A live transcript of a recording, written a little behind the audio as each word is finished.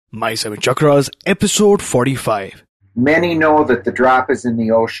My Seven Chakras, episode 45. Many know that the drop is in the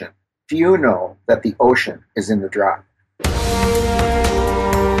ocean. Few know that the ocean is in the drop.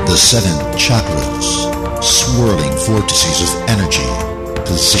 The seven chakras, swirling vortices of energy,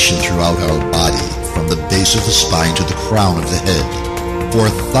 positioned throughout our body from the base of the spine to the crown of the head.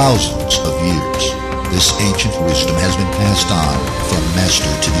 For thousands of years, this ancient wisdom has been passed on from master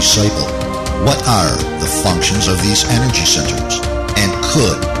to disciple. What are the functions of these energy centers? And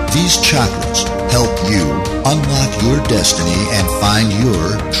could these chakras help you unlock your destiny and find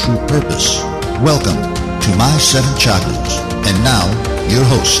your true purpose? Welcome to My Seven Chakras. And now, your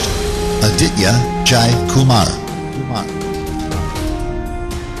host, Aditya Jai Kumar.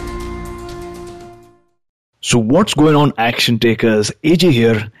 So what's going on, action takers? AJ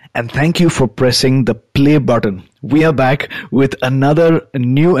here, and thank you for pressing the play button. We are back with another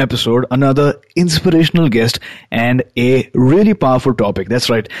new episode, another inspirational guest, and a really powerful topic. That's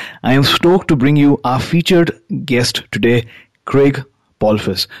right. I am stoked to bring you our featured guest today, Craig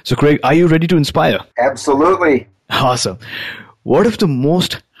Polfus. So Craig, are you ready to inspire? Absolutely. Awesome. What if the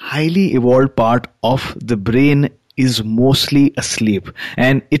most highly evolved part of the brain is mostly asleep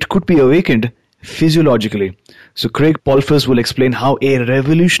and it could be awakened physiologically? So Craig Polfus will explain how a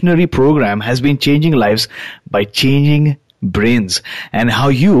revolutionary program has been changing lives by changing brains and how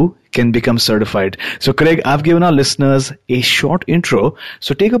you can become certified. So Craig, I've given our listeners a short intro.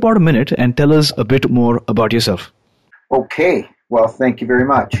 So take about a minute and tell us a bit more about yourself. Okay. Well, thank you very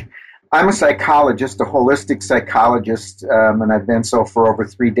much. I'm a psychologist, a holistic psychologist, and I've been so for over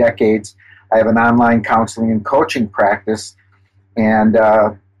 3 decades. I have an online counseling and coaching practice, and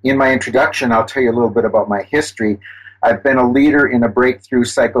in my introduction, I'll tell you a little bit about my history. I've been a leader in a breakthrough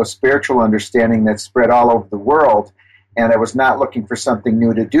psycho-spiritual understanding that spread all over the world, and I was not looking for something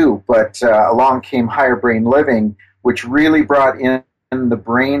new to do, but along came Higher Brain Living, which really brought in the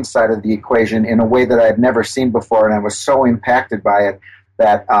brain side of the equation in a way that I had never seen before, and I was so impacted by it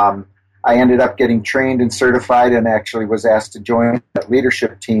that I ended up getting trained and certified and actually was asked to join that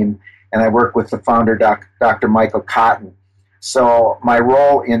leadership team, and I work with the founder, Dr. Michael Cotton. So my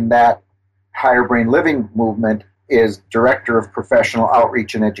role in that Higher Brain Living movement is Director of Professional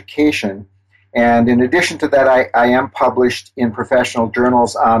Outreach and Education. And in addition to that, I am published in professional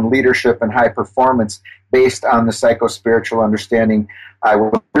journals on leadership and high performance based on the psycho-spiritual understanding I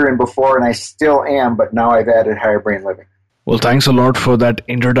was in before, and I still am, but now I've added Higher Brain Living. Well, thanks a lot for that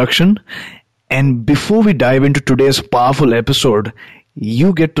introduction. And before we dive into today's powerful episode,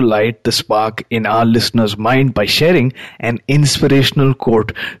 you get to light the spark in our listeners' mind by sharing an inspirational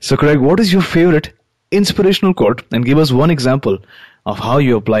quote. So Craig, what is your favorite inspirational quote? And give us one example of how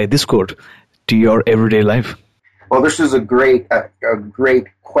you apply this quote to your everyday life. Well, this is a great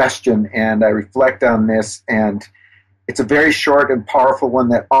question, and I reflect on this, and it's a very short and powerful one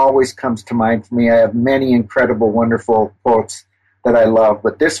that always comes to mind for me. I have many incredible, wonderful quotes that I love,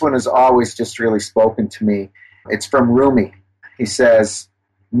 but this one has always just really spoken to me. It's from Rumi. He says,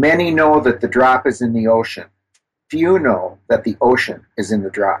 "Many know that the drop is in the ocean. Few know that the ocean is in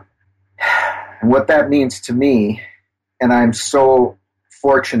the drop." And what that means to me, and I'm so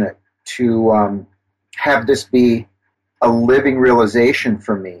fortunate to have this be a living realization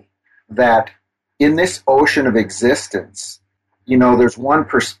for me, that in this ocean of existence, there's one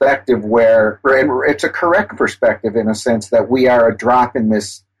perspective where, and it's a correct perspective in a sense, that we are a drop in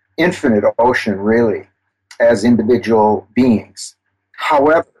this infinite ocean, really, as individual beings.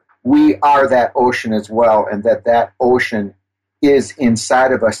 However, we are that ocean as well, and that ocean is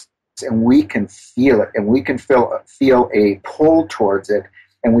inside of us, and we can feel it, and we can feel a pull towards it,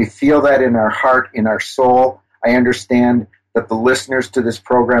 and we feel that in our heart, in our soul. I understand that the listeners to this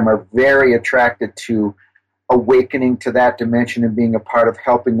program are very attracted to awakening to that dimension and being a part of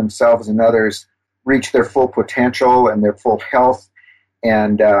helping themselves and others reach their full potential and their full health,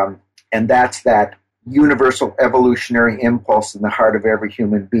 and that's that universal evolutionary impulse in the heart of every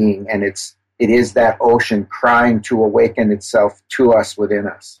human being, and it is that ocean crying to awaken itself to us within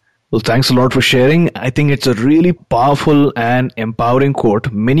us. Well, thanks a lot for sharing. I think it's a really powerful and empowering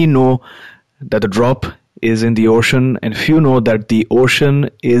quote. Many know that the drop is in the ocean, and few know that the ocean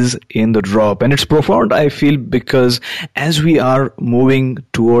is in the drop. And it's profound, I feel, because as we are moving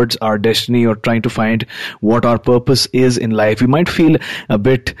towards our destiny or trying to find what our purpose is in life, we might feel a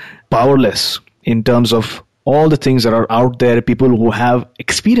bit powerless in terms of all the things that are out there, people who have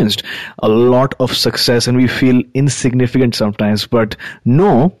experienced a lot of success, and we feel insignificant sometimes. But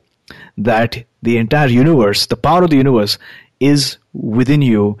know that the entire universe, the power of the universe, is within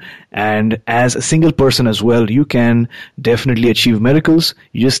you, and as a single person as well, you can definitely achieve miracles.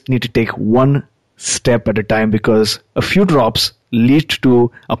 You just need to take one step at a time, because a few drops lead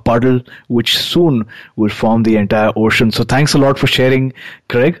to a puddle which soon will form the entire ocean. So thanks a lot for sharing,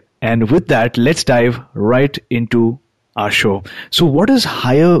 Craig. And with that, let's dive right into our show. So what is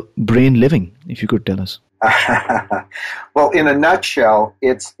higher brain living, if you could tell us? Well, in a nutshell,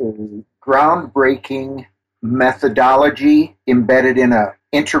 it's a groundbreaking methodology embedded in an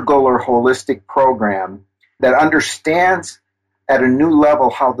integral or holistic program that understands at a new level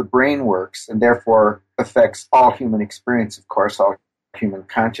how the brain works and therefore affects all human experience, of course, all human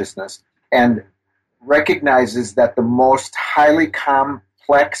consciousness, and recognizes that the most highly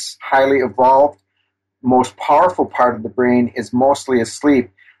complex, highly evolved, most powerful part of the brain is mostly asleep.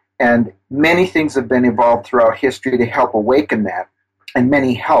 And many things have been evolved throughout history to help awaken that, and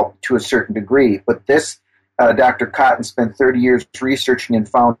many help to a certain degree. But this, Dr. Cotton spent 30 years researching and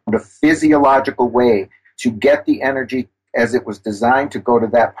found a physiological way to get the energy as it was designed to go to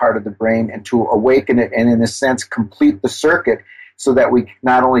that part of the brain and to awaken it and, in a sense, complete the circuit so that we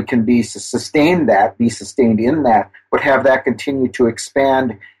not only can be sustained in that, but have that continue to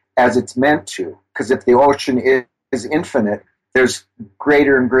expand as it's meant to. Because if the ocean is infinite, there's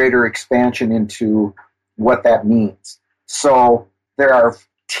greater and greater expansion into what that means. So there are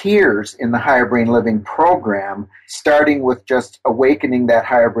tiers in the Higher Brain Living program, starting with just awakening that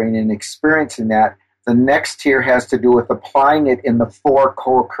higher brain and experiencing that. The next tier has to do with applying it in the 4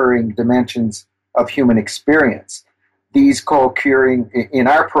 co-occurring dimensions of human experience. These co-occurring, in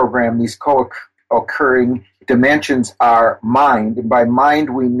our program, these co-occurring dimensions are mind, and by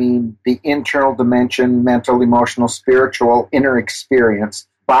mind we mean the internal dimension, mental, emotional, spiritual, inner experience.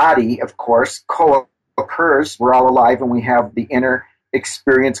 Body, of course, co-occurs. We're all alive and we have the inner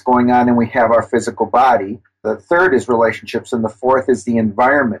experience going on and we have our physical body. The third is relationships, and the fourth is the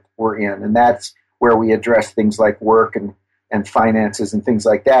environment we're in, and that's where we address things like work and finances and things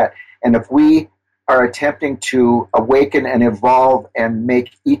like that. And if we are attempting to awaken and evolve and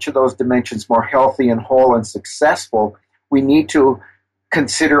make each of those dimensions more healthy and whole and successful, we need to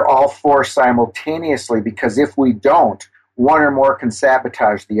consider all 4 simultaneously, because if we don't, one or more can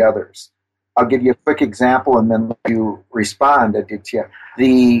sabotage the others. I'll give you a quick example and then let you respond, Aditya.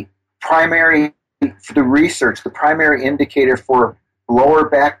 The primary indicator for lower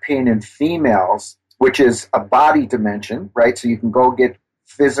back pain in females, which is a body dimension, right? So you can go get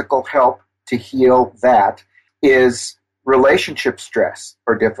physical help to heal that, is relationship stress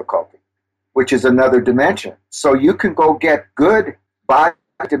or difficulty, which is another dimension. So you can go get good body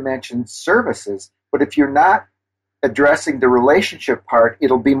dimension services, but if you're not addressing the relationship part,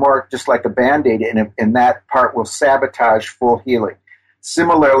 it'll be more just like a Band-Aid, and that part will sabotage full healing.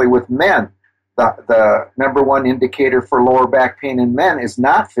 Similarly with men, the number one indicator for lower back pain in men is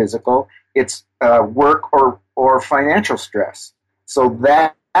not physical, it's work or financial stress. So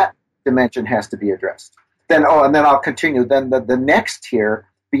that dimension has to be addressed. Then I'll continue. Then the next tier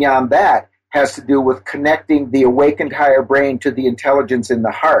beyond that has to do with connecting the awakened higher brain to the intelligence in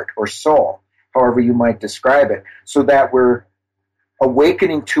the heart or soul, however you might describe it, so that we're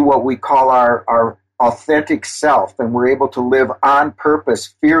awakening to what we call our authentic self, and we're able to live on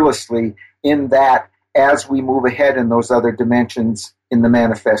purpose, fearlessly in that as we move ahead in those other dimensions in the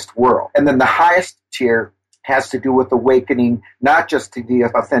manifest world. And then the highest tier has to do with awakening not just to the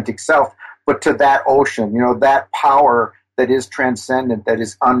authentic self, but to that ocean, that power that is transcendent, that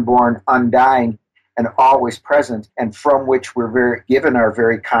is unborn, undying, and always present, and from which we're given our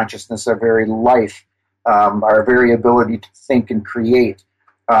very consciousness, our very life, our very ability to think and create,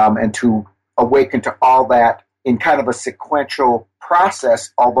 and to awaken to all that in kind of a sequential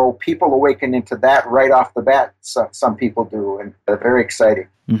process, although people awaken into that right off the bat. Some people do, and they're very exciting.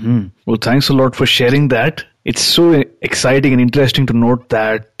 Mm-hmm. Well, thanks a lot for sharing that. It's so exciting and interesting to note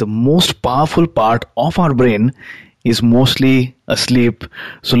that the most powerful part of our brain is mostly asleep.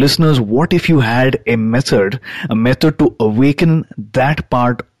 So listeners, what if you had a method to awaken that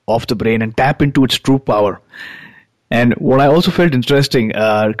part of the brain and tap into its true power? And what I also felt interesting,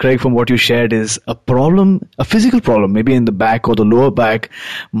 Craig, from what you shared, is a physical problem, maybe in the back or the lower back,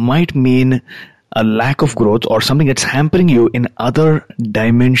 might mean a lack of growth or something that's hampering you in other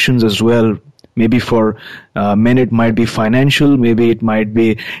dimensions as well. Maybe for men it might be financial, maybe it might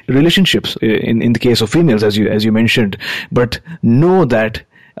be relationships in the case of females, as you mentioned. But know that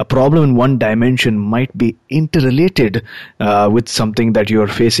a problem in one dimension might be interrelated with something that you're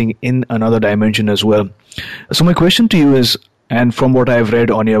facing in another dimension as well. So my question to you is, and from what I've read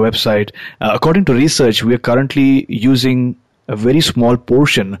on your website, according to research, we are currently using a very small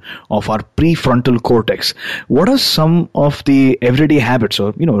portion of our prefrontal cortex. What are some of the everyday habits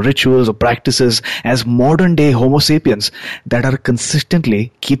or rituals or practices as modern day Homo sapiens that are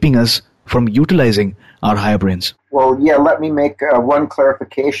consistently keeping us from utilizing our higher brains? Well, yeah, let me make one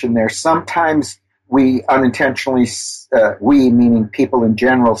clarification there. Sometimes we unintentionally, we meaning people in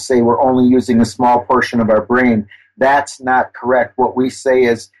general, say we're only using a small portion of our brain. That's not correct. What we say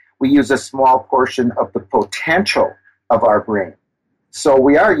is we use a small portion of the potential of our brain. So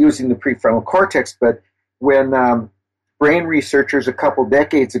we are using the prefrontal cortex, but when brain researchers a couple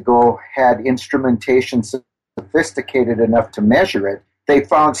decades ago had instrumentation sophisticated enough to measure it, they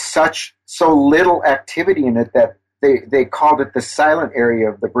found so little activity in it that they called it the silent area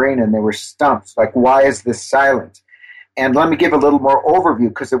of the brain, and they were stumped. Like, why is this silent? And let me give a little more overview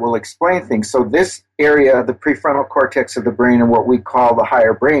because it will explain things. So this area, the prefrontal cortex of the brain and what we call the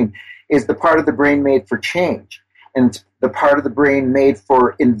higher brain, is the part of the brain made for change. And it's the part of the brain made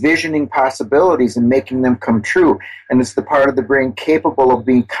for envisioning possibilities and making them come true. And it's the part of the brain capable of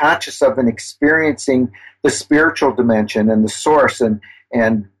being conscious of and experiencing the spiritual dimension and the source and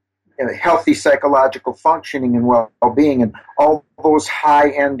healthy psychological functioning and well-being and all those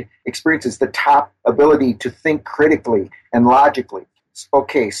high-end experiences, the top ability to think critically and logically.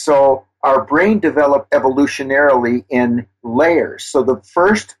 Okay, so our brain developed evolutionarily in layers. So the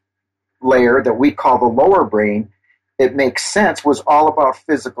first layer that we call the lower brain, it makes sense, was all about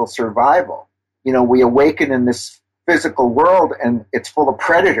physical survival. You know, we awaken in this physical world and it's full of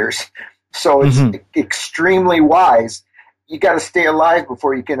predators. So it's extremely wise. You got to stay alive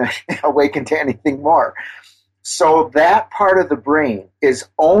before you can awaken to anything more. So that part of the brain is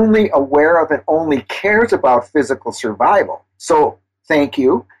only aware of and only cares about physical survival. So thank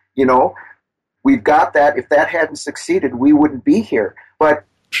you. You know, we've got that. If that hadn't succeeded, we wouldn't be here. But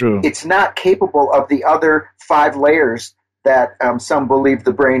True. It's not capable of the other 5 layers that some believe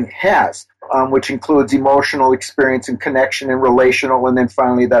the brain has, which includes emotional experience and connection and relational, and then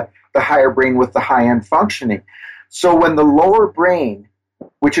finally the higher brain with the high-end functioning. So when the lower brain,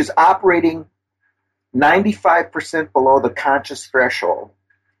 which is operating 95% below the conscious threshold,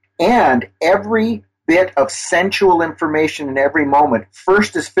 and every bit of sensual information in every moment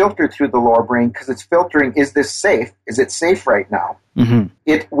first is filtered through the lower brain because it's filtering, is this safe? Is it safe right now?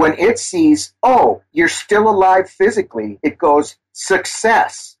 When it sees, oh, you're still alive physically, it goes,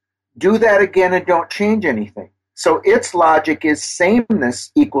 success. Do that again and don't change anything. So its logic is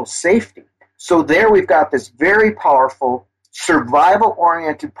sameness equals safety. So there we've got this very powerful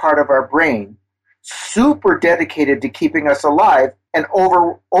survival-oriented part of our brain, super dedicated to keeping us alive and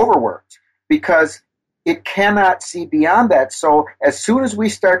overworked because it cannot see beyond that. So as soon as we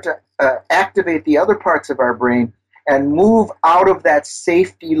start to activate the other parts of our brain and move out of that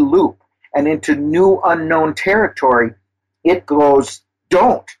safety loop and into new unknown territory, it goes,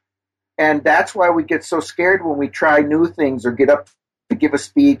 don't. And that's why we get so scared when we try new things or get up to give a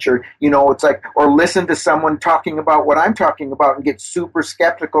speech or, it's like, or listen to someone talking about what I'm talking about and get super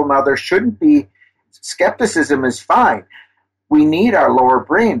skeptical. Now, there shouldn't be, skepticism is fine. We need our lower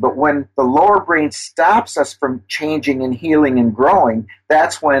brain, but when the lower brain stops us from changing and healing and growing,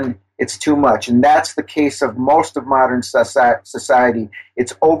 that's when it's too much. And that's the case of most of modern society.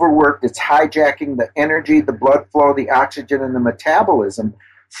 It's overworked, it's hijacking the energy, the blood flow, the oxygen, and the metabolism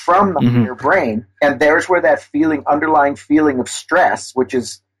from the higher brain. And there's where that underlying feeling of stress, which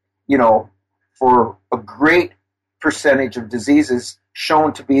is, for a great percentage of diseases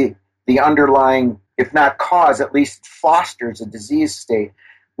shown to be the underlying, if not cause, at least fosters a disease state.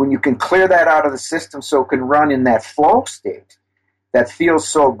 When you can clear that out of the system so it can run in that flow state that feels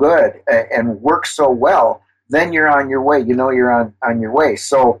so good and works so well, then you're on your way. You're on your way.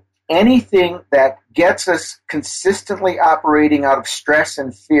 So anything that gets us consistently operating out of stress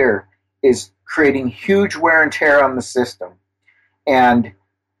and fear is creating huge wear and tear on the system. And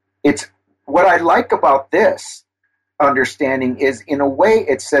it's what I like about this understanding is, in a way,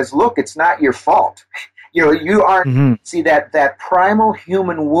 it says, look, it's not your fault. You aren't, see that primal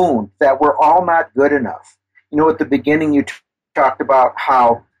human wound that we're all not good enough. At the beginning you talked about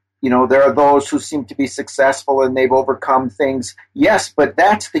how, there are those who seem to be successful and they've overcome things. Yes, but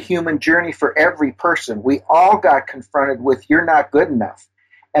that's the human journey for every person. We all got confronted with, you're not good enough.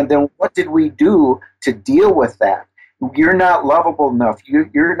 And then what did we do to deal with that? You're not lovable enough.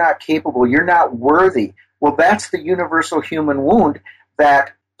 You're not capable. You're not worthy. Well, that's the universal human wound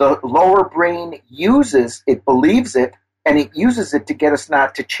that the lower brain uses. It believes it, and it uses it to get us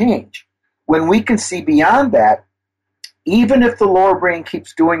not to change. When we can see beyond that, even if the lower brain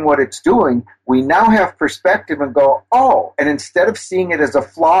keeps doing what it's doing, we now have perspective and go, oh, and instead of seeing it as a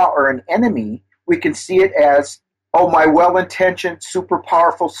flaw or an enemy, we can see it as, oh, my well-intentioned, super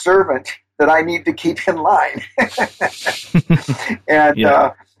powerful servant that I need to keep in line.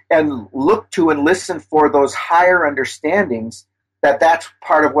 And look to and listen for those higher understandings that's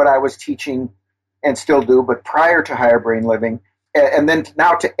part of what I was teaching and still do, but prior to higher brain living. And then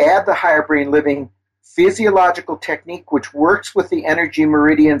now to add the higher brain living physiological technique, which works with the energy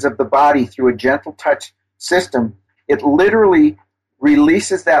meridians of the body through a gentle touch system, it literally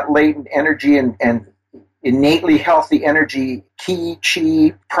releases that latent energy and innately healthy energy, ki,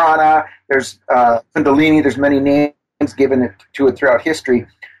 chi, prana, there's kundalini, there's many names given to it throughout history,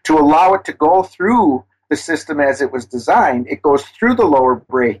 to allow it to go through the system as it was designed. It goes through the lower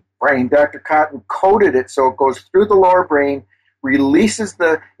brain. Dr. Cotton coded it so it goes through the lower brain, releases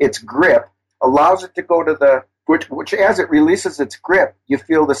its grip, allows it to go to which as it releases its grip, you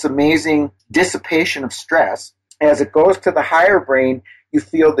feel this amazing dissipation of stress. As it goes to the higher brain, you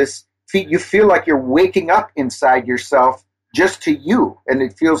feel like you're waking up inside yourself just to you, and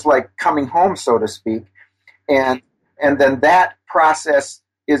it feels like coming home, so to speak. And then that process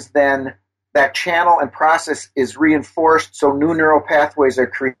is then, that channel and process is reinforced, so new neural pathways are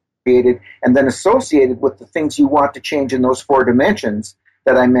created and then associated with the things you want to change in those 4 dimensions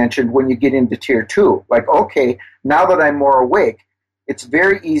that I mentioned when you get into tier 2. Like, okay, now that I'm more awake, it's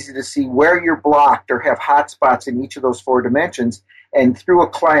very easy to see where you're blocked or have hot spots in each of those 4 dimensions. And through a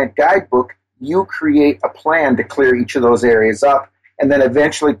client guidebook, you create a plan to clear each of those areas up and then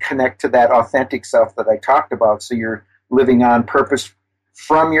eventually connect to that authentic self that I talked about. So you're living on purpose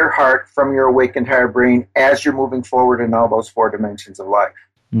from your heart, from your awakened higher brain, as you're moving forward in all those 4 dimensions of life.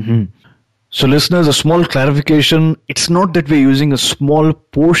 Mm-hmm. So listeners, a small clarification. It's not that we're using a small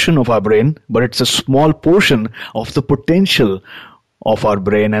portion of our brain, but it's a small portion of the potential of our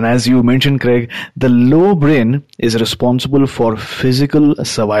brain. And as you mentioned, Craig, the lower brain is responsible for physical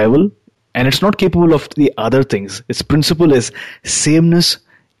survival, and it's not capable of the other things. Its principle is sameness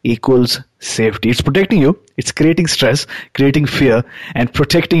equals safety. It's protecting you, it's creating stress, creating fear, and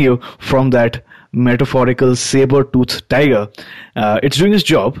protecting you from that metaphorical saber-toothed tiger. It's doing its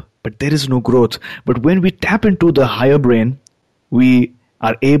job, but there is no growth. But when we tap into the higher brain, we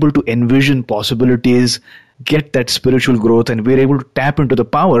are able to envision possibilities, get that spiritual growth, and we're able to tap into the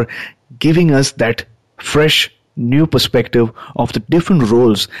power, giving us that fresh, new perspective of the different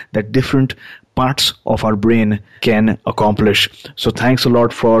roles that different parts of our brain can accomplish. So thanks a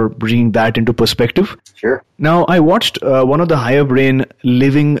lot for bringing that into perspective. Sure. Now, I watched one of the higher brain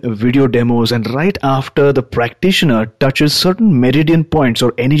living video demos, and right after the practitioner touches certain meridian points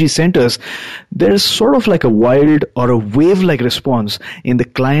or energy centers, there's sort of like a wild or a wave-like response in the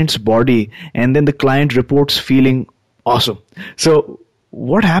client's body, and then the client reports feeling awesome. So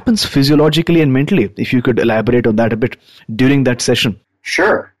what happens physiologically and mentally, if you could elaborate on that a bit during that session?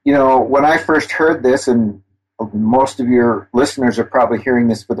 Sure. When I first heard this, and most of your listeners are probably hearing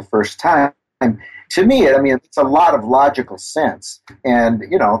this for the first time, to me, it's a lot of logical sense. And,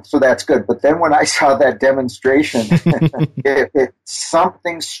 so that's good. But then when I saw that demonstration,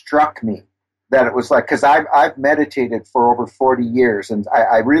 something struck me that it was like, because I've meditated for over 40 years, and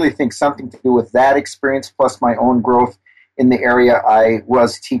I really think something to do with that experience plus my own growth in the area I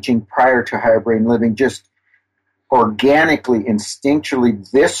was teaching prior to higher brain living, just organically,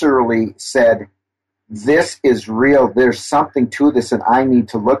 instinctually, viscerally said, this is real, there's something to this, and I need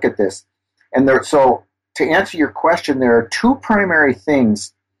to look at this. And so to answer your question, there are 2 primary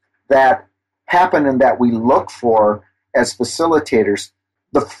things that happen and that we look for as facilitators.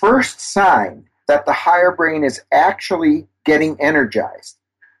 The first sign that the higher brain is actually getting energized,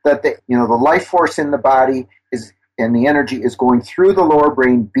 that the life force in the body is, and the energy is going through the lower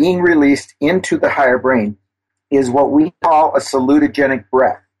brain, being released into the higher brain, is what we call a salutogenic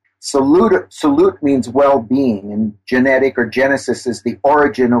breath. Salute means well-being, and genetic or genesis is the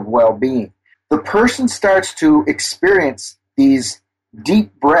origin of well-being. The person starts to experience these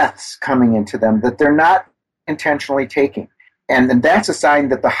deep breaths coming into them that they're not intentionally taking. And that's a sign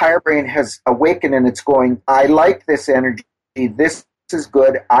that the higher brain has awakened, and it's going, I like this energy, this is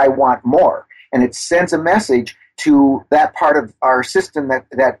good, I want more. And it sends a message to that part of our system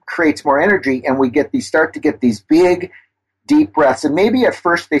that creates more energy, and we start to get these big, deep breaths. And maybe at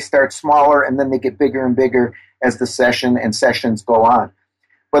first they start smaller, and then they get bigger and bigger as the sessions go on.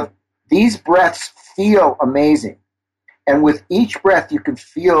 But these breaths feel amazing. And with each breath, you can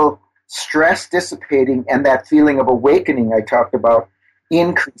feel stress dissipating and that feeling of awakening I talked about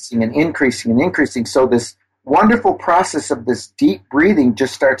increasing and increasing and increasing. So this wonderful process of this deep breathing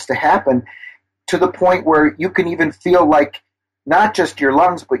just starts to happen, to the point where you can even feel like not just your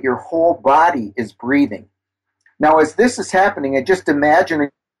lungs, but your whole body is breathing. Now, as this is happening, and just imagine,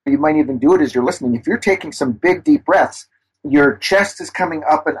 you might even do it as you're listening, if you're taking some big, deep breaths, your chest is coming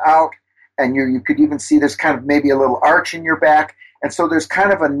up and out, and you could even see there's kind of maybe a little arch in your back. And so there's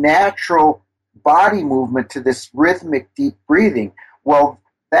kind of a natural body movement to this rhythmic deep breathing. Well,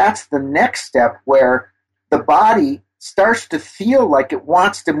 that's the next step where the body starts to feel like it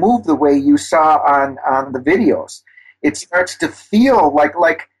wants to move the way you saw on the videos. It starts to feel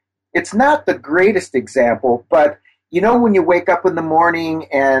like it's not the greatest example, but you know when you wake up in the morning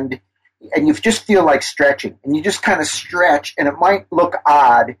and you just feel like stretching, and you just kind of stretch, and it might look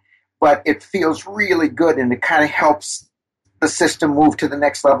odd, but it feels really good, and it kind of helps the system move to the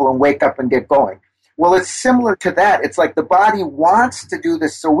next level and wake up and get going. Well, it's similar to that. It's like the body wants to do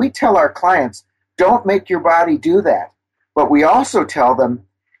this. So we tell our clients, don't make your body do that. But we also tell them,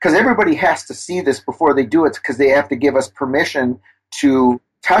 because everybody has to see this before they do it, because they have to give us permission to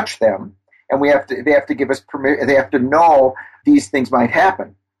touch them, and they have to give us permission. They have to know these things might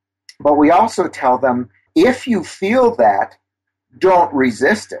happen. But we also tell them, if you feel that, don't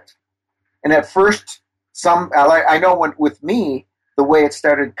resist it. And at first, I know with me, the way it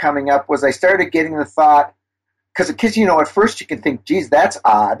started coming up was I started getting the thought, because at first you can think, geez, that's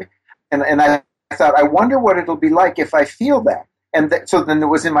odd. And I thought, I wonder what it'll be like if I feel that. And so then it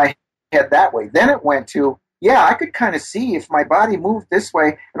was in my head that way. Then it went to, yeah, I could kind of see if my body moved this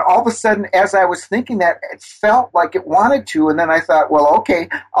way. And all of a sudden, as I was thinking that, it felt like it wanted to. And then I thought, well, okay,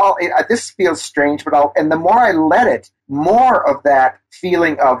 this feels strange, and the more I let it, more of that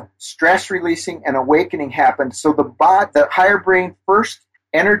feeling of stress releasing and awakening happened. So the higher brain first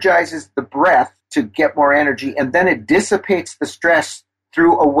energizes the breath to get more energy, and then it dissipates the stress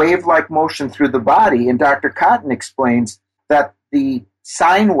through a wave-like motion through the body. And Dr. Cotton explains that the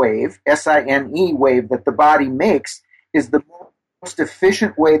sine wave, S-I-N-E wave that the body makes is the most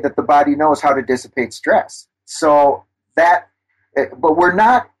efficient way that the body knows how to dissipate stress. So but we're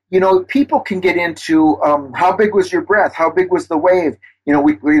not, people can get into how big was your breath? How big was the wave?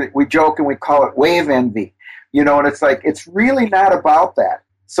 We joke and we call it wave envy, and it's like, it's really not about that.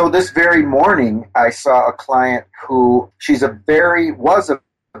 So this very morning, I saw a client who was a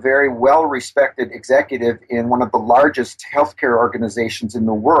very well-respected executive in one of the largest healthcare organizations in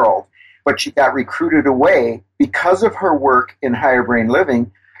the world, but she got recruited away because of her work in higher brain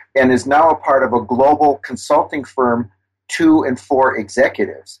living and is now a part of a global consulting firm and for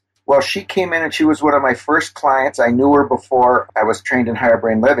executives. Well, she came in and she was one of my first clients. I knew her before I was trained in higher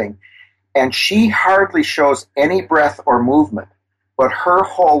brain living, and she hardly shows any breath or movement, but her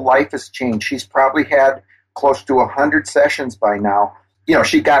whole life has changed. She's probably had close to 100 sessions by now.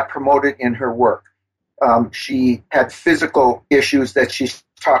 She got promoted in her work. She had physical issues that she's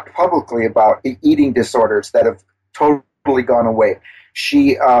talked publicly about, eating disorders that have totally gone away.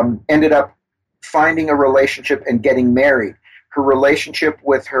 She ended up finding a relationship and getting married. Her relationship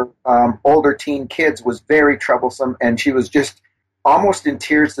with her older teen kids was very troublesome, and she was just almost in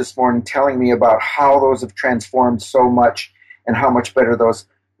tears this morning telling me about how those have transformed so much and how much better those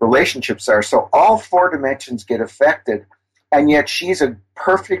relationships are. So all four dimensions get affected. And yet she's a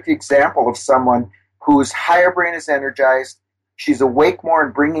perfect example of someone whose higher brain is energized. She's awake more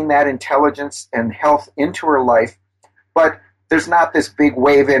and bringing that intelligence and health into her life. But there's not this big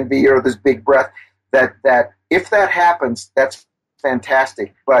wave envy or this big breath that if that happens, that's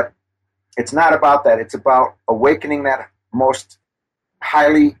fantastic. But it's not about that. It's about awakening that most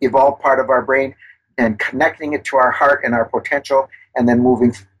highly evolved part of our brain and connecting it to our heart and our potential, and then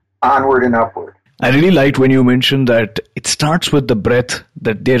moving onward and upward. I really liked when you mentioned that it starts with the breath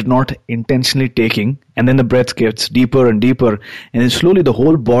that they're not intentionally taking, and then the breath gets deeper and deeper, and then slowly the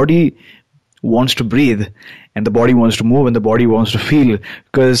whole body wants to breathe, and the body wants to move, and the body wants to feel,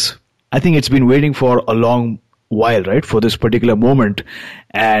 because I think it's been waiting for a long while, right, for this particular moment.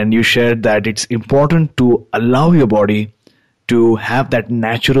 And you shared that it's important to allow your body to have that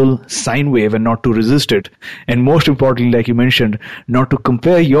natural sine wave and not to resist it. And most importantly, like you mentioned, not to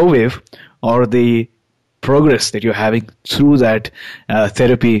compare your wave or the progress that you're having through that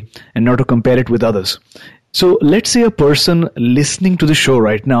therapy, and not to compare it with others. So let's say a person listening to the show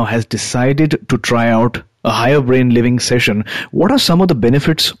right now has decided to try out a higher brain living session. What are some of the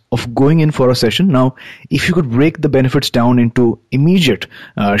benefits of going in for a session? Now, if you could break the benefits down into immediate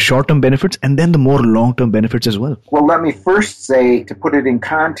short-term benefits and then the more long-term benefits as well. Well, let me first say, to put it in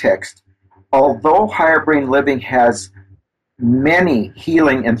context, although higher brain living has many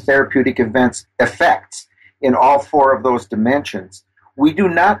healing and therapeutic effects in all four of those dimensions, we do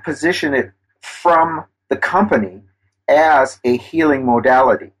not position it from the company as a healing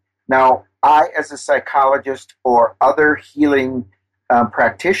modality. Now, I, as a psychologist or other healing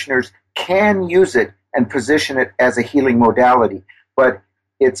practitioners, can use it and position it as a healing modality, but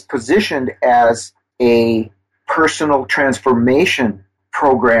it's positioned as a personal transformation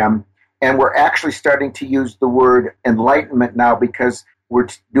program, and we're actually starting to use the word enlightenment now because we're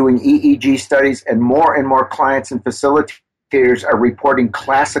doing EEG studies, and more clients and facilitators are reporting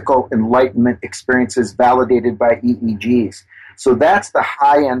classical enlightenment experiences validated by EEGs. So that's the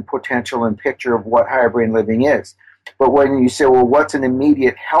high-end potential and picture of what higher brain living is. But when you say, well, what's an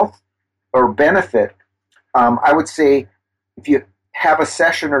immediate health or benefit, I would say if you have a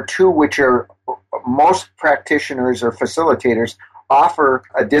session or two, which are most practitioners or facilitators offer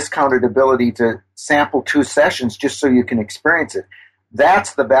a discounted ability to sample 2 sessions just so you can experience it.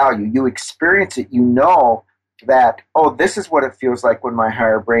 That's the value. You experience it. You know that, oh, this is what it feels like when my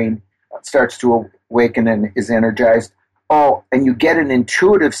higher brain starts to awaken and is energized. Oh, and you get an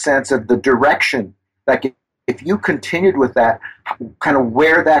intuitive sense of the direction. Like if you continued with that, kind of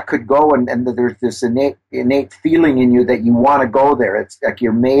where that could go, and there's this innate feeling in you that you want to go there. It's like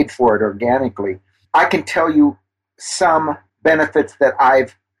you're made for it organically. I can tell you some benefits that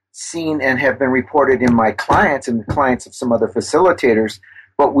I've seen and have been reported in my clients and the clients of some other facilitators,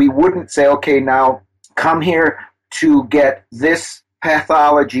 but we wouldn't say, okay, now come here to get this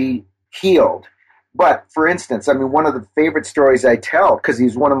pathology healed. But for instance, I mean, one of the favorite stories I tell, because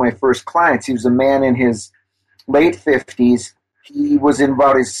he's one of my first clients, he was a man in his late 50s. He was in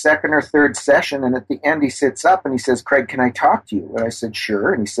about his second or third session, and at the end he sits up and he says, Craig, can I talk to you? And I said,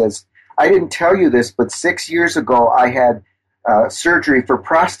 sure. And he says, I didn't tell you this, but 6 years ago I had surgery for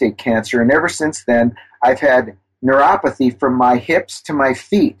prostate cancer, and ever since then I've had neuropathy from my hips to my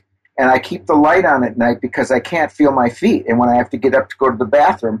feet, and I keep the light on at night because I can't feel my feet, and when I have to get up to go to the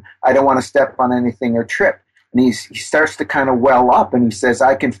bathroom, I don't want to step on anything or trip. And he starts to kind of well up, and he says,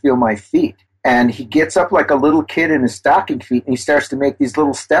 I can feel my feet. And he gets up like a little kid in his stocking feet, and he starts to make these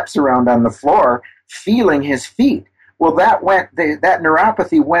little steps around on the floor, feeling his feet. Well, that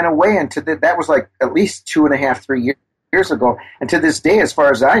neuropathy went away, and that was like at least 2.5, 3 years ago. And to this day, as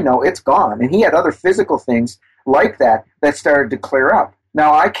far as I know, it's gone. And he had other physical things like that started to clear up.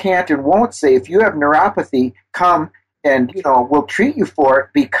 Now, I can't and won't say if you have neuropathy, come and, we'll treat you for it,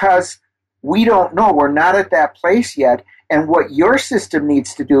 because we don't know. We're not at that place yet. And what your system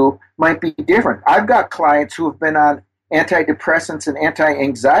needs to do might be different. I've got clients who have been on antidepressants and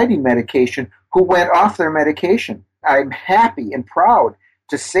anti-anxiety medication who went off their medication. I'm happy and proud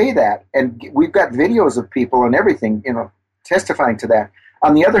to say that. And we've got videos of people and everything, testifying to that.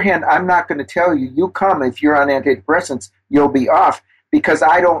 On the other hand, I'm not going to tell you, you come, if you're on antidepressants, you'll be off, because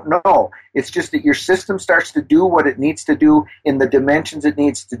I don't know. It's just that your system starts to do what it needs to do in the dimensions it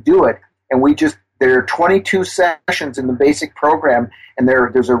needs to do it. And there are 22 sessions in the basic program, and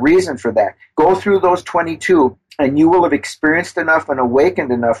there's a reason for that. Go through those 22, and you will have experienced enough and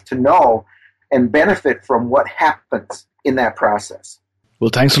awakened enough to know and benefit from what happens in that process. Well,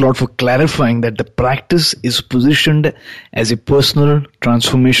 thanks a lot for clarifying that the practice is positioned as a personal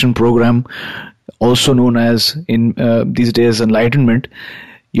transformation program, also known as in these days enlightenment.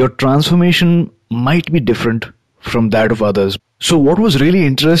 Your transformation might be different from that of others. So what was really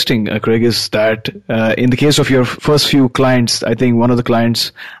interesting, Craig, is that in the case of your first few clients, I think one of the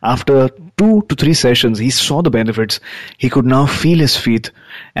clients, after 2 to 3 sessions, he saw the benefits. He could now feel his feet,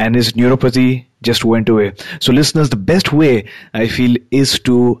 and his neuropathy just went away. So listeners, the best way, I feel, is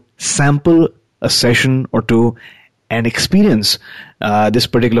to sample a session or two and experience this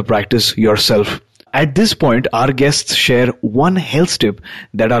particular practice yourself. At this point, our guests share one health tip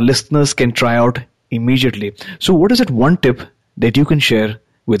that our listeners can try out immediately. So what is that one tip that you can share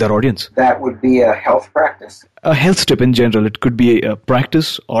with our audience? That would be a health practice. A health tip in general. It could be a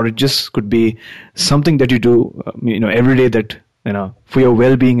practice, or it just could be something that you do every day that for your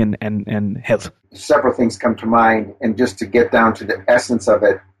well-being and health. Several things come to mind, and just to get down to the essence of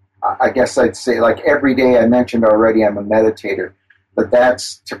it, I guess I'd say, like every day, I mentioned already, I'm a meditator, but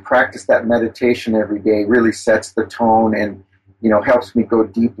that's to practice that meditation every day really sets the tone and helps me go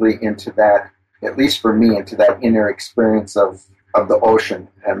deeply into that, at least for me, into that inner experience of the ocean,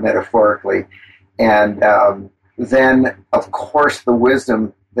 metaphorically. And then, of course, the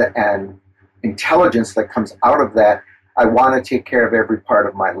wisdom and intelligence that comes out of that, I want to take care of every part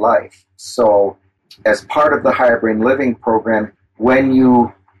of my life. So as part of the Higher Brain Living program, when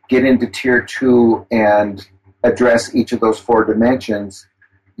you get into Tier 2 and address each of those 4 dimensions,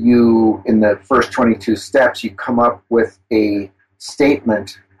 you, in the first 22 steps, you come up with a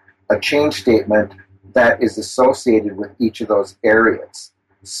statement, a change statement that is associated with each of those areas.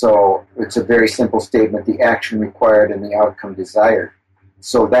 So it's a very simple statement, the action required and the outcome desired.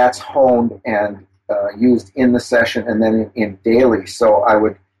 So that's honed and used in the session and then in daily. So I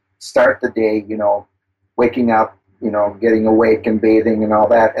would start the day, waking up, getting awake and bathing and all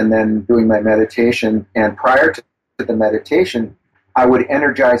that, and then doing my meditation. And prior to the meditation, I would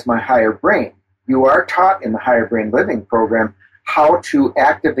energize my higher brain. You are taught in the Higher Brain Living program how to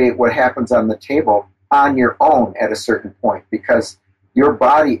activate what happens on the table on your own at a certain point, because your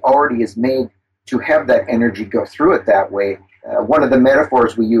body already is made to have that energy go through it that way. One of the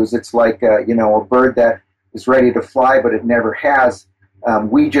metaphors we use, it's like a bird that is ready to fly but it never has.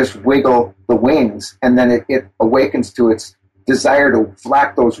 We just wiggle the wings, and then it awakens to its desire to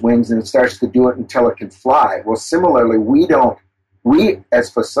flap those wings, and it starts to do it until it can fly. Well, similarly, we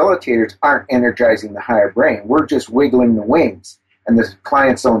as facilitators aren't energizing the higher brain. We're just wiggling the wings, and the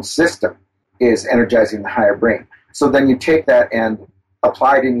client's own system is energizing the higher brain. So then you take that and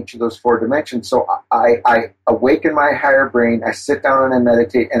apply it in each of those 4 dimensions. So I awaken my higher brain, I sit down and I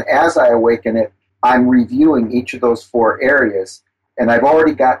meditate, and as I awaken it, I'm reviewing each of those 4 areas. And I've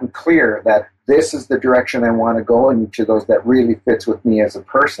already gotten clear that this is the direction I want to go in each of those that really fits with me as a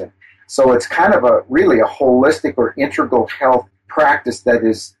person. So it's kind of really a holistic or integral health practice that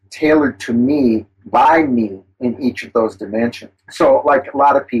is tailored to me, by me, in each of those dimensions. So like a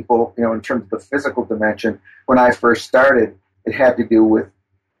lot of people, in terms of the physical dimension, when I first started, it had to do with,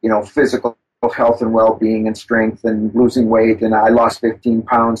 physical health and well-being and strength and losing weight. And I lost 15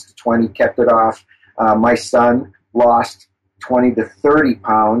 pounds to 20, kept it off. My son lost 20 to 30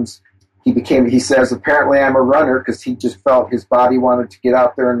 pounds. He says, apparently I'm a runner, because he just felt his body wanted to get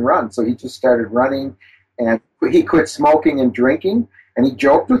out there and run. So he just started running, and he quit smoking and drinking. And he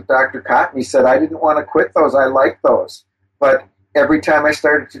joked with Dr. Cotton. He said, I didn't want to quit those. I liked those. But every time I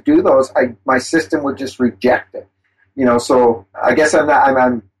started to do those, my system would just reject it. So I guess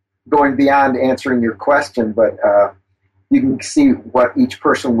I'm going beyond answering your question, but you can see what each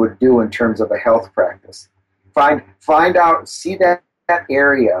person would do in terms of a health practice. Find out, see that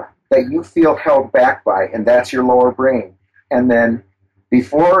area that you feel held back by, and that's your lower brain. And then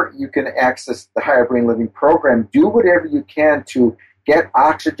before you can access the Higher Brain Living program, do whatever you can to get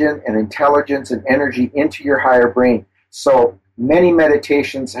oxygen and intelligence and energy into your higher brain. So many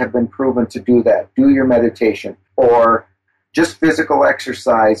meditations have been proven to do that. Do your meditation, or just physical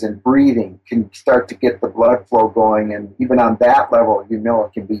exercise and breathing can start to get the blood flow going. And even on that level,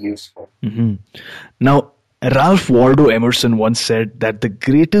 it can be useful. Mm-hmm. Now, Ralph Waldo Emerson once said that the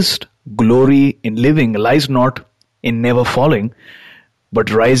greatest glory in living lies not in never falling,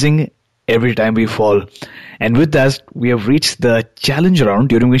 but rising every time we fall. And with that, we have reached the challenge round,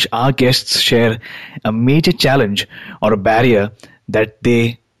 during which our guests share a major challenge or a barrier that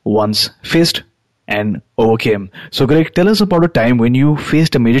they once faced and overcame. So Greg, tell us about a time when you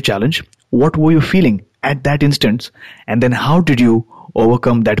faced a major challenge. What were you feeling at that instance? And then how did you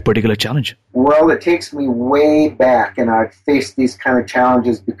overcome that particular challenge? Well, it takes me way back, and I've faced these kind of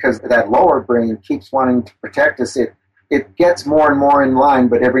challenges because that lower brain keeps wanting to protect us. It gets more and more in line,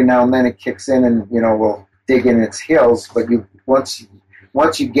 but every now and then it kicks in and, will dig in its heels. But once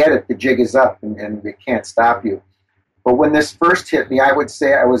you get it, the jig is up, and it can't stop you. But when this first hit me, I would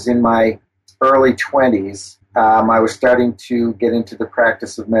say I was in my early 20s. I was starting to get into the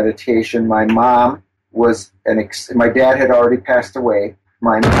practice of meditation. My mom was my dad had already passed away.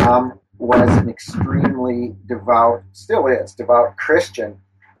 My mom was an extremely devout, still is, devout Christian.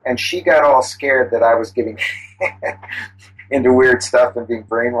 And she got all scared that I was getting into weird stuff and being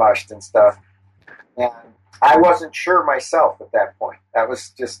brainwashed and stuff. And I wasn't sure myself at that point. That was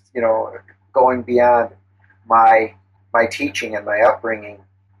just, going beyond my teaching and my upbringing.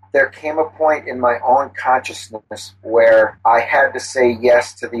 There came a point in my own consciousness where I had to say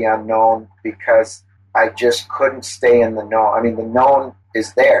yes to the unknown, because I just couldn't stay in the known. I mean, the known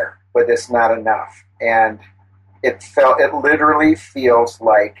is there, but it's not enough. And it literally feels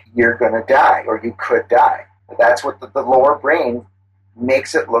like you're going to die, or you could die. That's what the lower brain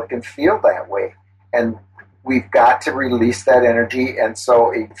makes it look and feel that way. And we've got to release that energy. And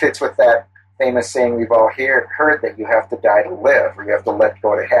so it fits with that famous saying we've all heard, that you have to die to live, or you have to let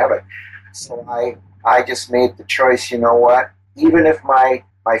go to have it. So I just made the choice, even if my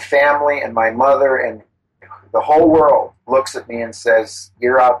family and my mother and the whole world looks at me and says,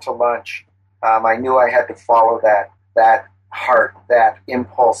 you're out to lunch, I knew I had to follow that heart, that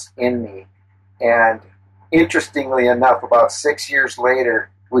impulse in me. And interestingly enough, about 6 years later,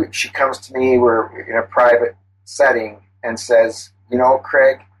 she comes to me, we're in a private setting, and says,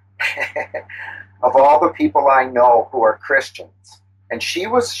 Craig, of all the people I know who are Christians, and she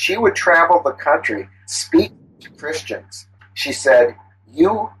would travel the country, speak to Christians. She said,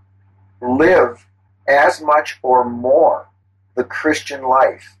 you live as much or more the Christian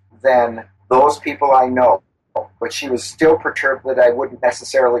life than those people I know. But she was still perturbed that I wouldn't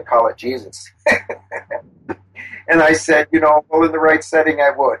necessarily call it Jesus. And I said, well, in the right setting I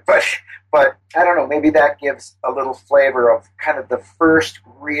would. But I don't know, maybe that gives a little flavor of kind of the first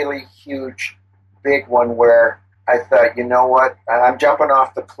really huge, big one where I thought, you know what, I'm jumping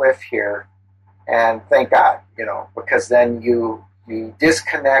off the cliff here, and thank God, because then you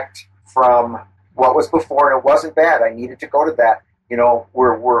disconnect from what was before, and it wasn't bad. I needed to go to that.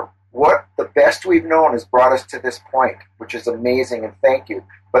 We're what the best we've known has brought us to this point, which is amazing, and thank you.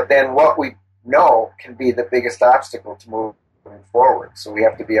 But then what we know can be the biggest obstacle to moving forward. So we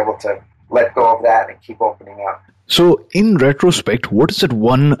have to be able to let go of that and keep opening up. So, in retrospect, what is that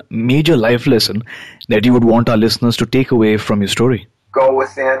one major life lesson that you would want our listeners to take away from your story? Go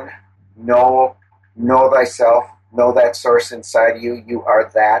within, know thyself, know that source inside you. You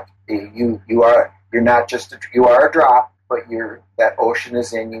are that. You're not just you are a drop, but that ocean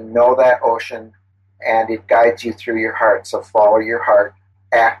is in you. Know that ocean, and it guides you through your heart. So follow your heart,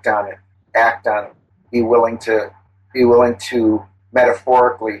 act on it. Be willing to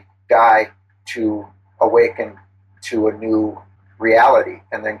metaphorically die to awaken to a new reality,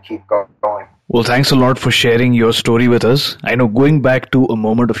 and then keep going. Well, thanks a lot for sharing your story with us. I know going back to a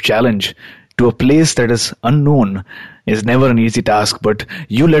moment of challenge, to a place that is unknown, is never an easy task, but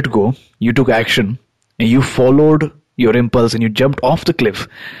you let go, you took action, and you followed your impulse, and you jumped off the cliff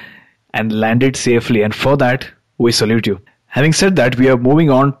and landed safely. And for that, we salute you. Having said that, we are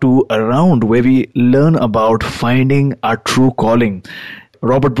moving on to a round where we learn about finding our true calling.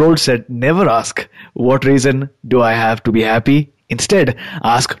 Robert Brault said, never ask, what reason do I have to be happy? Instead,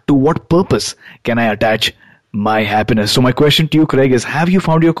 ask, to what purpose can I attach my happiness? So my question to you, Craig, is, have you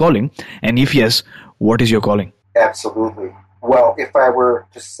found your calling? And if yes, what is your calling? Absolutely. Well, if I were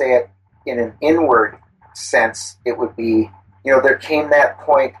to say it in an inward sense, it would be, there came that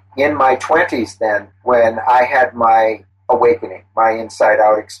point in my 20s then when I had my awakening, my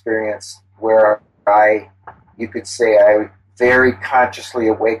inside-out experience, where you could say I very consciously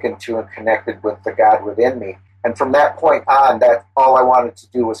awakened to and connected with the God within me. And from that point on, that all I wanted to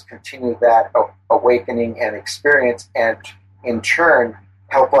do was continue that awakening and experience, and in turn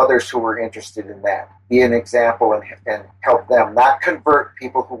help others who were interested in that. Be an example and help them. Not convert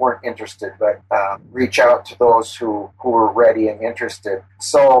people who weren't interested, but reach out to those who were ready and interested.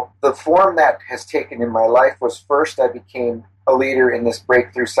 So the form that has taken in my life was, first I became a leader in this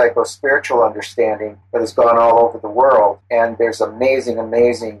breakthrough psycho-spiritual understanding that has gone all over the world. And there's amazing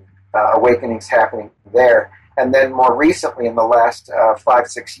awakenings happening there. And then more recently, in the last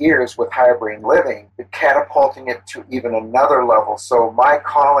 5-6 years with Higher Brain Living, catapulting it to even another level. So my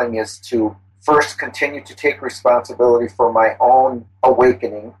calling is to first continue to take responsibility for my own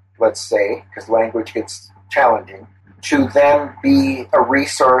awakening, let's say, because language gets challenging, to then be a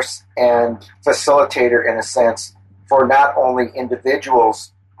resource and facilitator, in a sense, for not only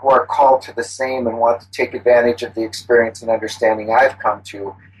individuals who are called to the same and want to take advantage of the experience and understanding I've come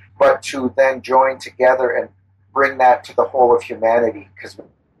to, but to then join together and bring that to the whole of humanity, because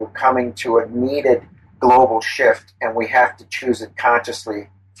we're coming to a needed global shift, and we have to choose it consciously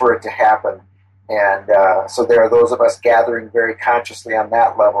for it to happen. And so there are those of us gathering very consciously on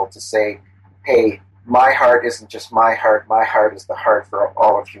that level to say, hey, my heart isn't just my heart is the heart for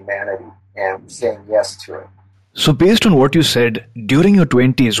all of humanity, and saying yes to it. So based on what you said, during your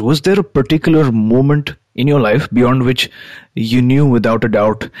 20s, was there a particular moment in your life beyond which you knew without a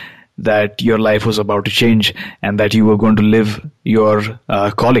doubt that your life was about to change and that you were going to live your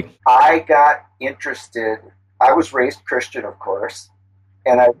calling? I got interested. I was raised Christian, of course,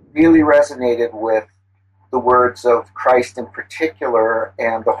 and I really resonated with the words of Christ in particular,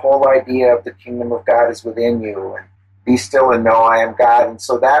 and the whole idea of the kingdom of God is within you, and be still and know I am God. And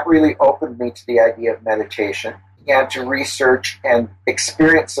so that really opened me to the idea of meditation. I began to research and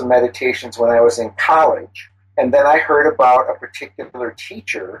experience some meditations when I was in college. And then I heard about a particular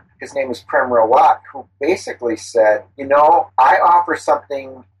teacher, his name is Prem Rawat, who basically said, I offer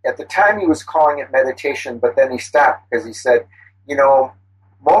something. At the time he was calling it meditation, but then he stopped because he said,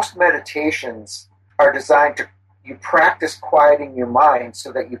 most meditations are designed to, you practice quieting your mind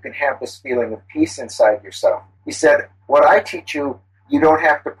so that you can have this feeling of peace inside yourself. He said, what I teach you, you don't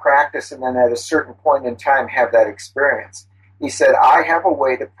have to practice and then at a certain point in time have that experience. He said, I have a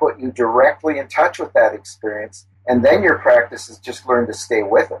way to put you directly in touch with that experience, and then your practice is just learn to stay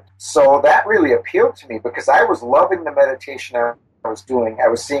with it. So that really appealed to me because I was loving the meditation I was doing. I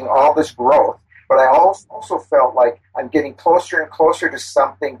was seeing all this growth, but I also felt like I'm getting closer and closer to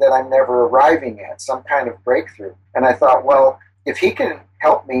something that I'm never arriving at, some kind of breakthrough. And I thought, well, if he can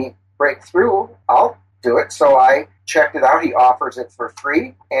help me break through, I'll do it. So I checked it out. He offers it for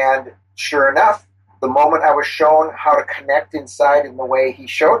free. And sure enough, the moment I was shown how to connect inside in the way he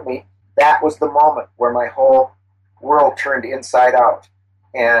showed me, that was the moment where my whole world turned inside out.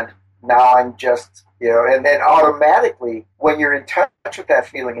 And now I'm just, and then automatically when you're in touch with that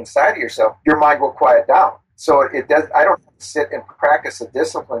feeling inside of yourself, your mind will quiet down. So it does. I don't have to sit and practice a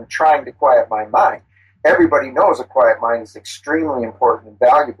discipline trying to quiet my mind. Everybody knows a quiet mind is extremely important and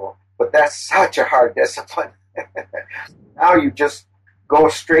valuable, but that's such a hard discipline. Now you just go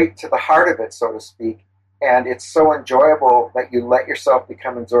straight to the heart of it, so to speak, and it's so enjoyable that you let yourself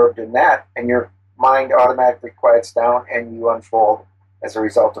become absorbed in that, and your mind automatically quiets down and you unfold as a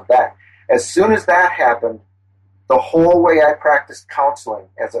result of that. As soon as that happened, the whole way I practiced counseling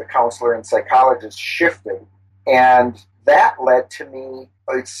as a counselor and psychologist shifted, and that led to me,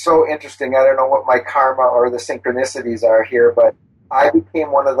 it's so interesting, I don't know what my karma or the synchronicities are here, but I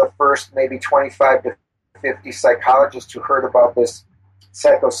became one of the first maybe 25 to 50 psychologists who heard about this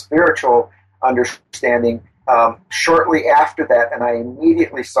psychospiritual understanding shortly after that, and I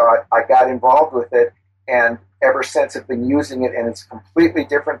immediately saw it. I got involved with it, and ever since I've been using it, and it's completely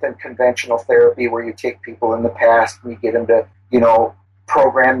different than conventional therapy where you take people in the past and you get them to,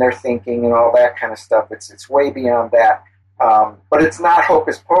 program their thinking and all that kind of stuff. It's way beyond that. But it's not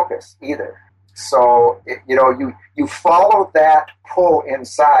hocus pocus either. So, you follow that pull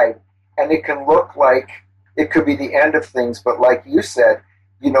inside, and it can look like it could be the end of things, but like you said,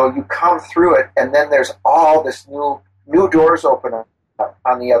 you come through it, and then there's all this new doors open up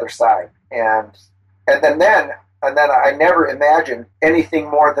on the other side. And then I never imagined anything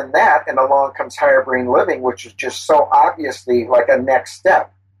more than that, and along comes Higher Brain Living, which is just so obviously like a next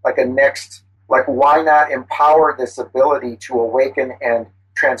step, like why not empower this ability to awaken and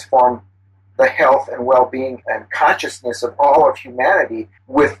transform the health and well-being and consciousness of all of humanity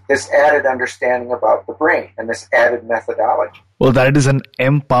with this added understanding about the brain and this added methodology. Well, that is an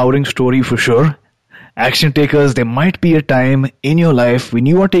empowering story for sure. Action takers, there might be a time in your life when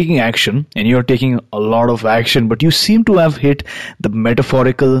you are taking action and you're taking a lot of action, but you seem to have hit the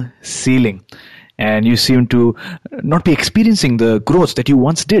metaphorical ceiling and you seem to not be experiencing the growth that you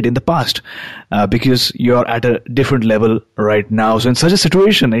once did in the past because you're at a different level right now. So in such a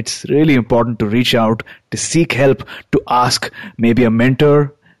situation, it's really important to reach out, to seek help, to ask maybe a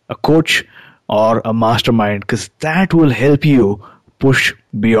mentor, a coach, or a mastermind, because that will help you push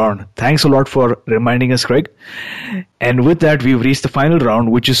beyond. Thanks a lot for reminding us, Craig. And with that, we've reached the final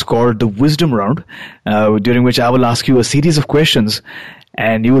round, which is called the wisdom round, during which I will ask you a series of questions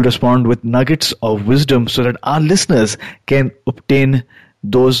and you will respond with nuggets of wisdom so that our listeners can obtain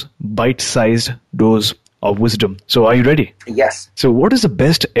those bite-sized dose of wisdom. So are you ready? Yes. So what is the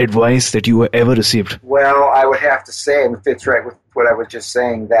best advice that you ever received? Well, I would have to say, and it fits right with what I was just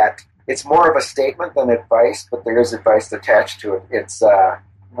saying, that it's more of a statement than advice, but there is advice attached to it. It's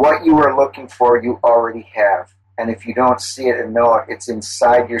what you are looking for, you already have. And if you don't see it and know it, it's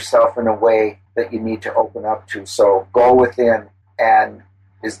inside yourself in a way that you need to open up to. So go within and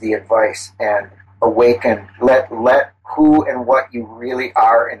is the advice, and awaken. Let who and what you really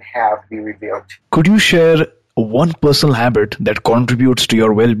are and have be revealed to you. Could you share one personal habit that contributes to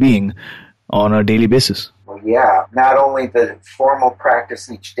your well-being on a daily basis? Well, yeah, not only the formal practice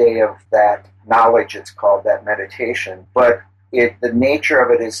each day of that knowledge, it's called that meditation, but the nature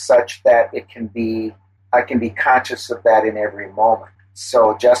of it is such that I can be conscious of that in every moment.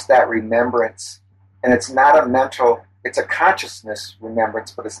 So just that remembrance, and it's a consciousness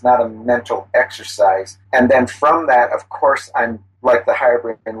remembrance, but it's not a mental exercise. And then from that, of course, I'm like the Higher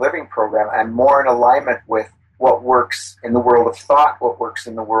Brain Living program, I'm more in alignment with what works in the world of thought, what works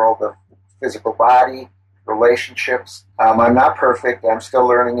in the world of physical body, relationships. I'm not perfect. I'm still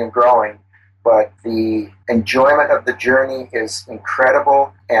learning and growing, but the enjoyment of the journey is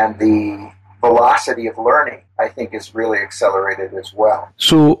incredible, and the velocity of learning, I think, is really accelerated as well.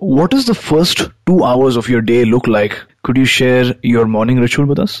 So what does the first 2 hours of your day look like? Could you share your morning ritual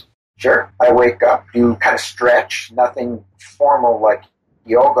with us? Sure. I wake up, do kind of stretch, nothing formal like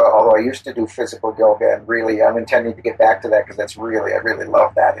yoga, although I used to do physical yoga, and really I'm intending to get back to that because I really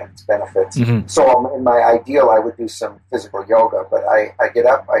love that and its benefits. Mm-hmm. So in my ideal, I would do some physical yoga, but I get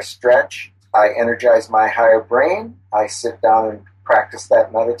up, I stretch, I energize my higher brain, I sit down and practice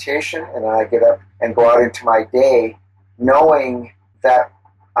that meditation, and then I get up and go out into my day knowing that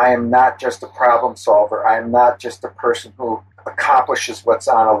I am not just a problem solver. I am not just a person who accomplishes what's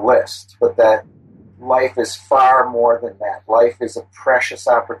on a list, but that life is far more than that. Life is a precious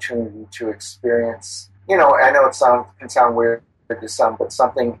opportunity to experience, I know it can sound weird to some, but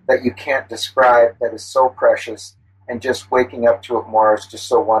something that you can't describe that is so precious, and just waking up to it more is just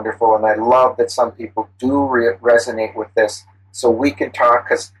so wonderful. And I love that some people do resonate with this. So we can talk,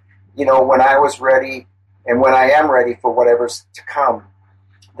 because, when I was ready and when I am ready for whatever's to come,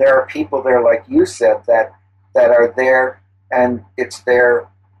 there are people there, like you said, that are there, and it's their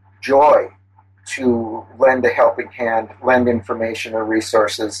joy to lend a helping hand, lend information or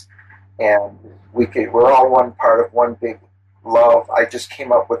resources, and we're all one part of one big love. I just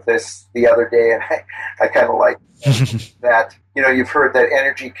came up with this the other day, and I kind of like that. You've heard that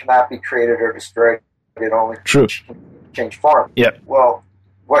energy cannot be created or destroyed. It only True. change form. Yeah. Well,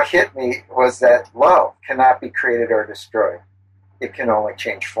 what hit me was that love cannot be created or destroyed. It can only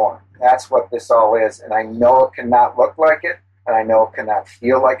change form. That's what this all is. And I know it cannot look like it, and I know it cannot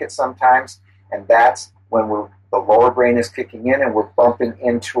feel like it sometimes. And that's when the lower brain is kicking in and we're bumping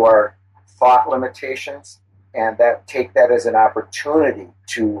into our thought limitations, and take that as an opportunity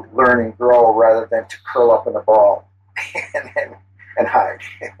to learn and grow rather than to curl up in a ball and hide.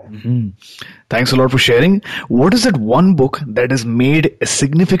 Mm-hmm. Thanks a lot for sharing. What is that one book that has made a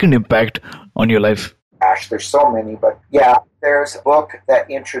significant impact on your life? Gosh, there's so many, but yeah, there's a book that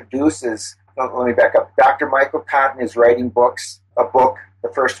introduces, let me back up. Dr. Michael Cotton is writing books. A book, the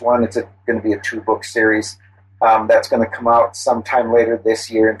first one, it's going to be a 2-book series that's going to come out sometime later this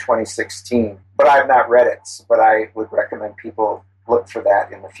year in 2016. But I've not read it, but I would recommend people look for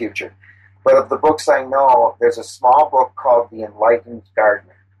that in the future. But of the books I know, there's a small book called The Enlightened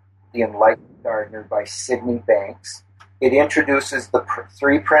Gardener. The Enlightened Gardener by Sydney Banks. It introduces the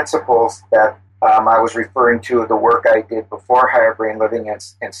 3 principles that I was referring to, the work I did before Higher Brain Living and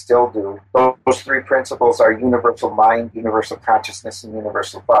still do. Those 3 principles are universal mind, universal consciousness, and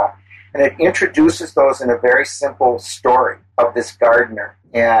universal thought. And it introduces those in a very simple story of this gardener.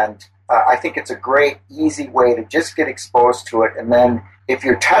 And I think it's a great, easy way to just get exposed to it. And then if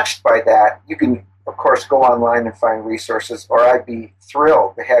you're touched by that, you can, of course, go online and find resources, or I'd be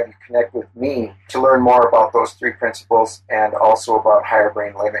thrilled to have you connect with me to learn more about those 3 principles and also about Higher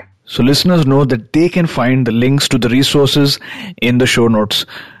Brain Living. So listeners know that they can find the links to the resources in the show notes.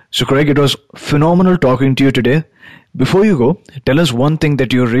 So Craig, it was phenomenal talking to you today. Before you go, tell us one thing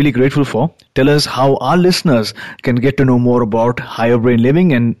that you're really grateful for. Tell us how our listeners can get to know more about Higher Brain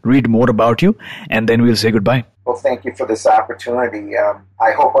Living and read more about you, and then we'll say goodbye. Well, thank you for this opportunity.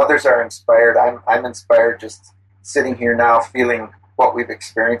 I hope others are inspired. I'm inspired just sitting here now feeling what we've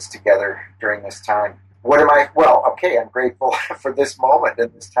experienced together during this time. I'm grateful for this moment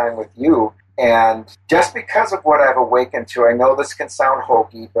and this time with you. And just because of what I've awakened to, I know this can sound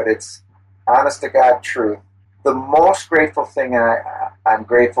hokey, but it's honest to God truth. The most grateful thing I'm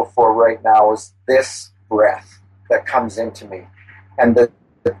grateful for right now is this breath that comes into me and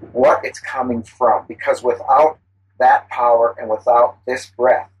what it's coming from. Because without that power and without this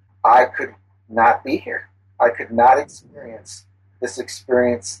breath, I could not be here. I could not experience, this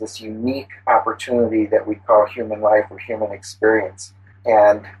unique opportunity that we call human life or human experience.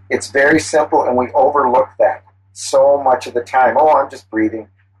 And it's very simple, and we overlook that so much of the time. Oh, I'm just breathing.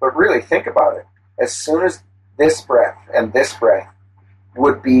 But really, think about it. As soon as this breath and this breath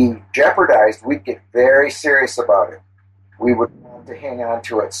would be jeopardized, we'd get very serious about it. We would want to hang on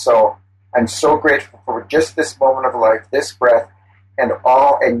to it. So I'm so grateful for just this moment of life, this breath, and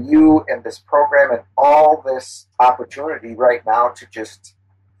you and this program and all this opportunity right now to just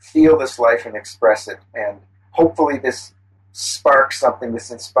feel this life and express it. And hopefully this sparks something,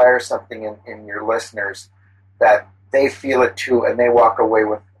 this inspires something in your listeners that they feel it too, and they walk away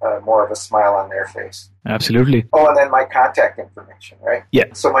with more of a smile on their face. Absolutely. Oh, and then my contact information, right?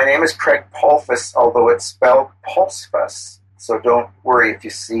 Yeah. So my name is Craig Polfus, although it's spelled Pulsfus. So don't worry if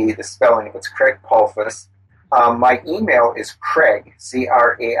you see the spelling. If it's Craig Polfus. My email is Craig,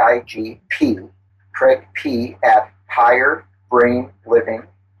 C-R-A-I-G-P, Craig P at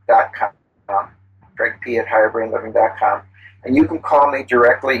higherbrainliving.com. Craig P at higherbrainliving.com. And you can call me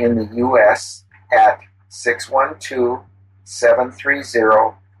directly in the U.S. at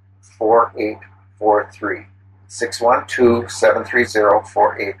 612-730-4843.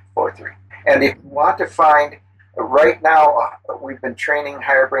 612-730-4843. And if you want to find, right now, we've been training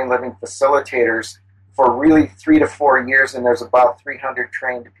Higher Brain Living facilitators for really 3 to 4 years, and there's about 300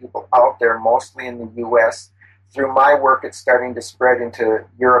 trained people out there, mostly in the U.S. Through my work, it's starting to spread into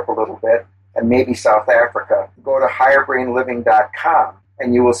Europe a little bit, and maybe South Africa. Go to higherbrainliving.com,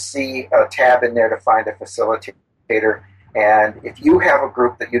 and you will see a tab in there to find a facilitator. And if you have a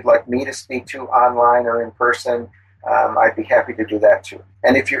group that you'd like me to speak to online or in person, I'd be happy to do that too.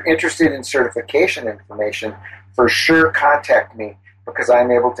 And if you're interested in certification information, for sure contact me, because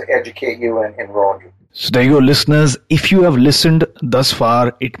I'm able to educate you and enroll you. So there you go, listeners. If you have listened thus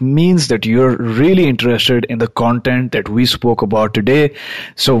far, it means that you're really interested in the content that we spoke about today.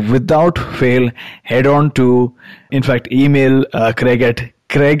 So without fail, head on to, in fact, email Craig at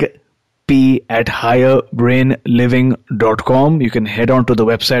craigp sp@higherbrainliving.com. You can head on to the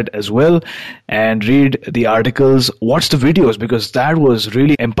website as well and read the articles, watch the videos, because that was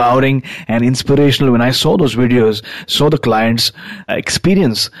really empowering and inspirational when I saw those videos, saw the clients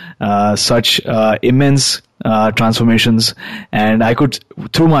experience such immense transformations, and I could,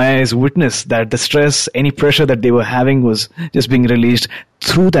 through my eyes, witness that the stress, any pressure that they were having was just being released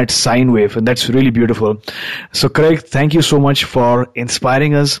through that sine wave, and that's really beautiful. So Craig, thank you so much for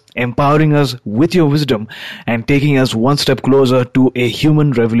inspiring us, empowering us with your wisdom, and taking us one step closer to a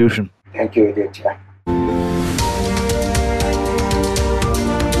human revolution. Thank you, Aditya.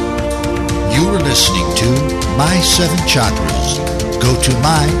 You were listening to My Seven Chakras. Go to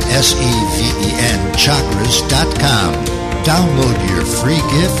mysevenchakras.com. Download your free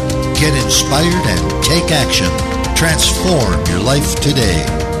gift, get inspired, and take action. Transform your life today.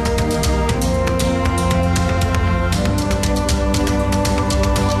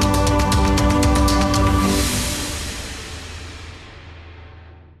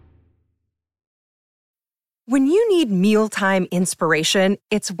 When you need mealtime inspiration,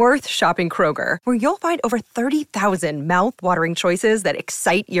 it's worth shopping Kroger, where you'll find over 30,000 mouth-watering choices that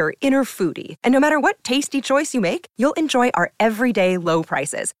excite your inner foodie. And no matter what tasty choice you make, you'll enjoy our everyday low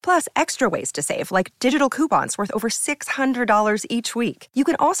prices, plus extra ways to save, like digital coupons worth over $600 each week. You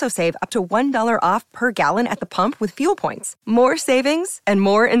can also save up to $1 off per gallon at the pump with fuel points. More savings and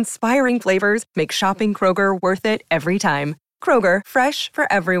more inspiring flavors make shopping Kroger worth it every time. Kroger, fresh for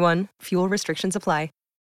everyone. Fuel restrictions apply.